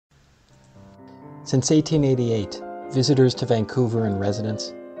Since 1888, visitors to Vancouver and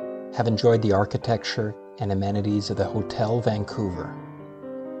residents have enjoyed the architecture and amenities of the Hotel Vancouver.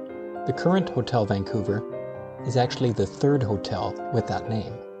 The current Hotel Vancouver is actually the third hotel with that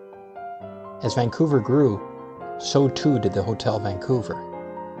name. As Vancouver grew, so too did the Hotel Vancouver.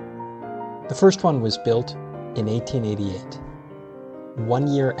 The first one was built in 1888, 1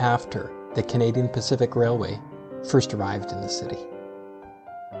 year after the Canadian Pacific Railway first arrived in the city.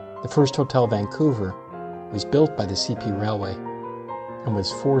 The first Hotel Vancouver was built by the CP Railway and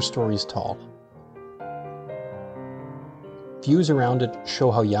was 4 stories tall. Views around it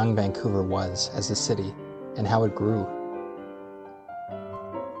show how young Vancouver was as a city and how it grew.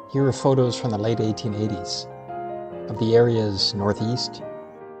 Here are photos from the late 1880s of the area's northeast,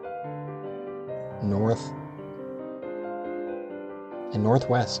 north, and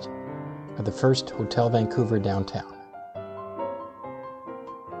northwest of the first Hotel Vancouver downtown.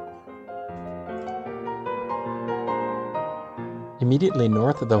 Immediately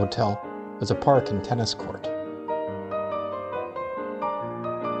north of the hotel was a park and tennis court.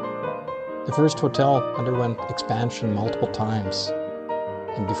 The first hotel underwent expansion multiple times,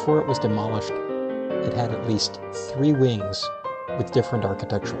 and before it was demolished, it had at least 3 wings with different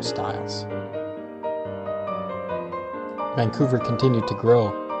architectural styles. Vancouver continued to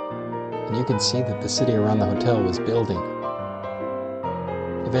grow, and you can see that the city around the hotel was building.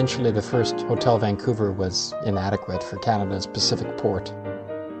 Eventually, the first Hotel Vancouver was inadequate for Canada's Pacific port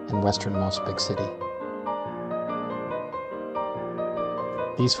and westernmost big city.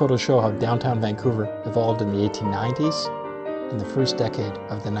 These photos show how downtown Vancouver evolved in the 1890s and the first decade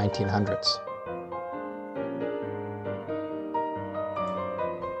of the 1900s.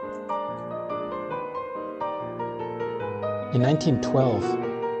 In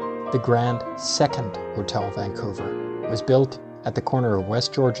 1912, the grand second Hotel Vancouver was built at the corner of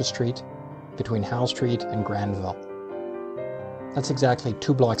West Georgia Street between Howe Street and Granville. That's exactly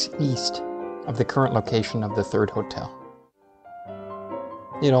 2 blocks east of the current location of the third hotel.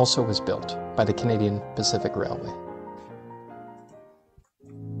 It also was built by the Canadian Pacific Railway.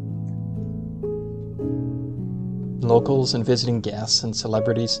 Locals and visiting guests and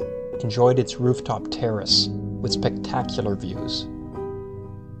celebrities enjoyed its rooftop terrace with spectacular views.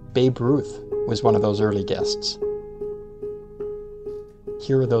 Babe Ruth was one of those early guests.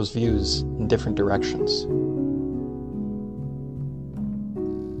 Here are those views in different directions.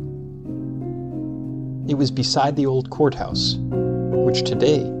 It was beside the old courthouse, which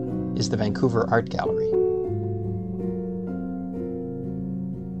today is the Vancouver Art Gallery.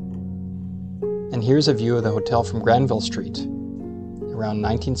 And here's a view of the hotel from Granville Street, around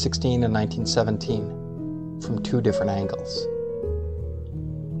 1916 and 1917, from 2 different angles.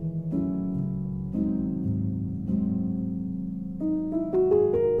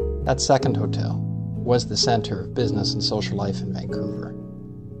 That second hotel was the center of business and social life in Vancouver.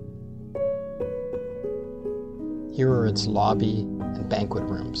 Here are its lobby and banquet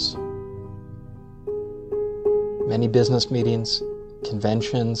rooms. Many business meetings,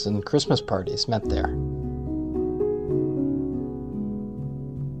 conventions, and Christmas parties met there.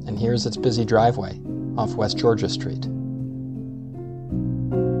 And here's its busy driveway off West Georgia Street.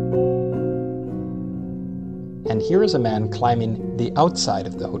 And here is a man climbing the outside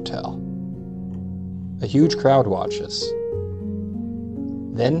of the hotel. A huge crowd watches.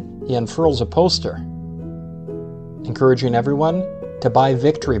 Then he unfurls a poster, encouraging everyone to buy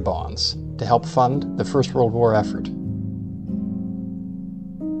victory bonds to help fund the First World War effort.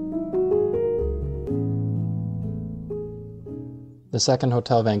 The second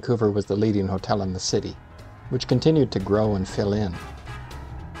Hotel Vancouver was the leading hotel in the city, which continued to grow and fill in.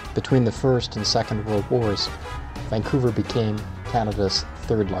 Between the First and Second World Wars, Vancouver became Canada's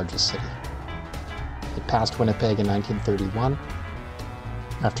 3rd largest city. It passed Winnipeg in 1931.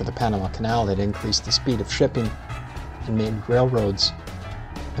 After the Panama Canal, it increased the speed of shipping and made railroads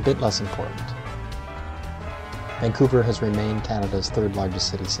a bit less important. Vancouver has remained Canada's 3rd largest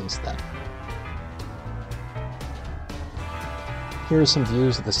city since then. Here are some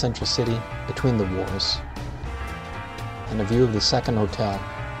views of the central city between the wars, and a view of the second hotel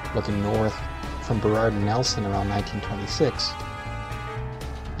looking north from Burrard and Nelson around 1926,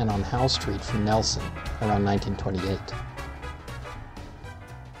 and on Howe Street from Nelson around 1928.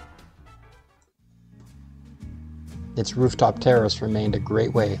 Its rooftop terrace remained a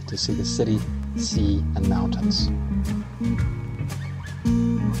great way to see the city, sea, and mountains.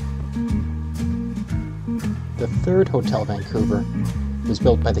 The third Hotel Vancouver was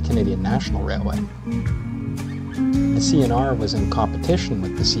built by the Canadian National Railway. The CNR was in competition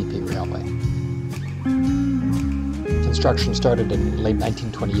with the CP Railway. Construction started in late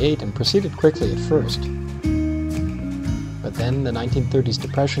 1928 and proceeded quickly at first. But then the 1930s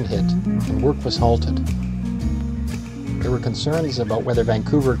depression hit and work was halted. There were concerns about whether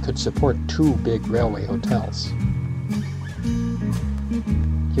Vancouver could support two big railway hotels.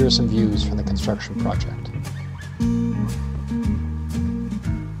 Here are some views from the construction project.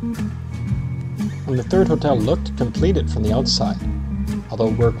 And the third hotel looked completed from the outside, although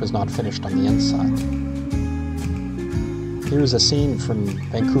work was not finished on the inside. Here is a scene from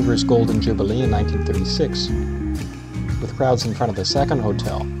Vancouver's Golden Jubilee in 1936, with crowds in front of the second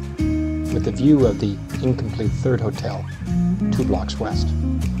hotel, with a view of the incomplete third hotel, 2 blocks west.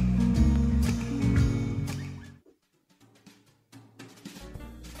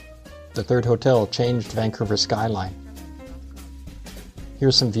 The third hotel changed Vancouver's skyline.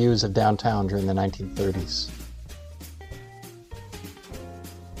 Here's some views of downtown during the 1930s.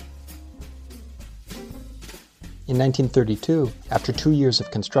 In 1932, after 2 years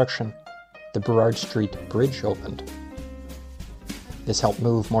of construction, the Burrard Street Bridge opened. This helped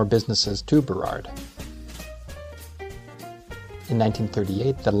move more businesses to Burrard. In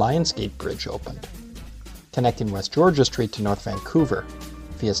 1938, the Lionsgate Bridge opened, connecting West Georgia Street to North Vancouver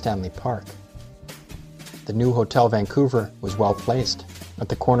via Stanley Park. The new Hotel Vancouver was well placed at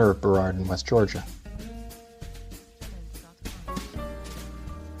the corner of Burrard and West Georgia.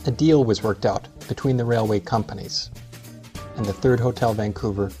 A deal was worked out between the railway companies, and the third Hotel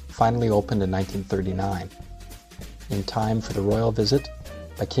Vancouver finally opened in 1939, in time for the royal visit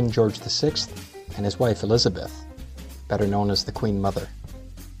by King George VI and his wife Elizabeth, better known as the Queen Mother.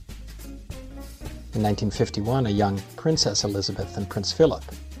 In 1951, a young Princess Elizabeth and Prince Philip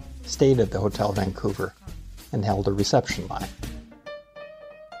stayed at the Hotel Vancouver and held a reception line.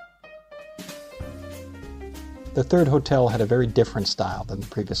 The third hotel had a very different style than the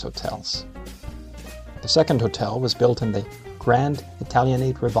previous hotels. The second hotel was built in the Grand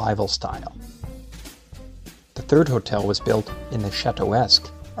Italianate Revival style. The third hotel was built in the Chateauesque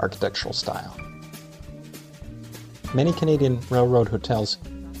architectural style. Many Canadian railroad hotels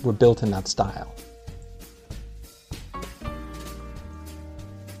were built in that style.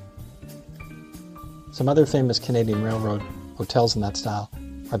 Some other famous Canadian railroad hotels in that style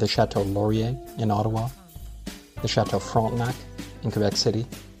are the Chateau Laurier in Ottawa, the Chateau Frontenac in Quebec City,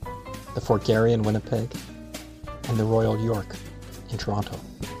 the Fort Garry in Winnipeg, and the Royal York in Toronto.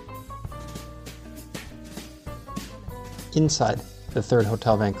 Inside the third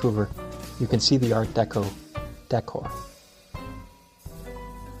Hotel Vancouver, you can see the Art Deco decor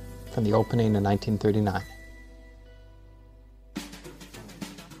from the opening in 1939.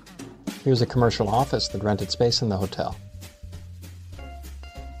 Here's a commercial office that rented space in the hotel.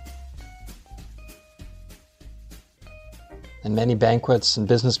 And many banquets and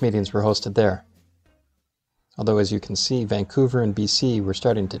business meetings were hosted there. Although, as you can see, Vancouver and BC were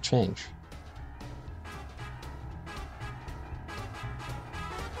starting to change.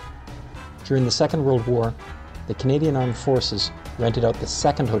 During the Second World War, the Canadian Armed Forces rented out the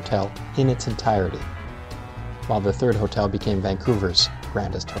second hotel in its entirety, while the third hotel became Vancouver's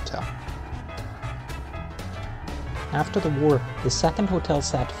grandest hotel. After the war, the second hotel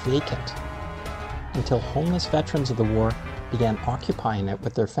sat vacant until homeless veterans of the war began occupying it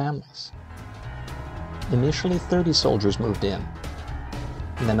with their families. Initially, 30 soldiers moved in,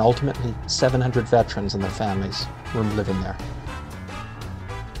 and then ultimately 700 veterans and their families were living there.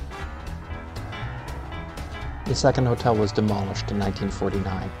 The second hotel was demolished in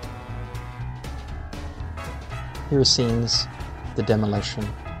 1949. Here are scenes of the demolition,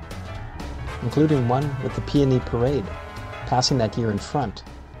 including one with the Peony Parade passing that year in front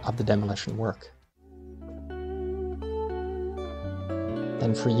of the demolition work.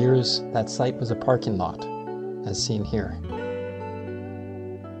 And for years, that site was a parking lot, as seen here.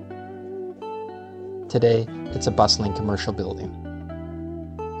 Today, it's a bustling commercial building.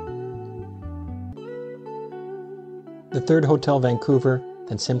 The third Hotel Vancouver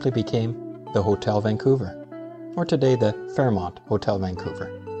then simply became the Hotel Vancouver, or today the Fairmont Hotel Vancouver.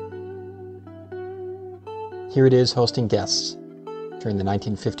 Here it is hosting guests during the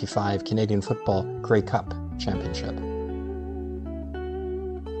 1955 Canadian Football Grey Cup Championship.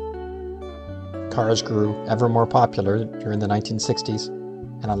 Cars grew ever more popular during the 1960s,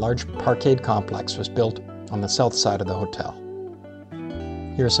 and a large parkade complex was built on the south side of the hotel.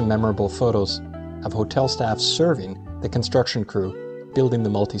 Here are some memorable photos of hotel staff serving the construction crew building the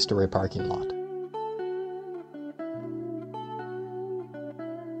multi-story parking lot.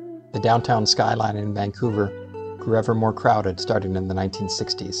 The downtown skyline in Vancouver grew ever more crowded starting in the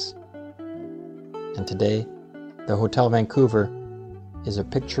 1960s. And today, the Hotel Vancouver is a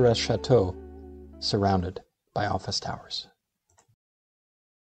picturesque chateau surrounded by office towers.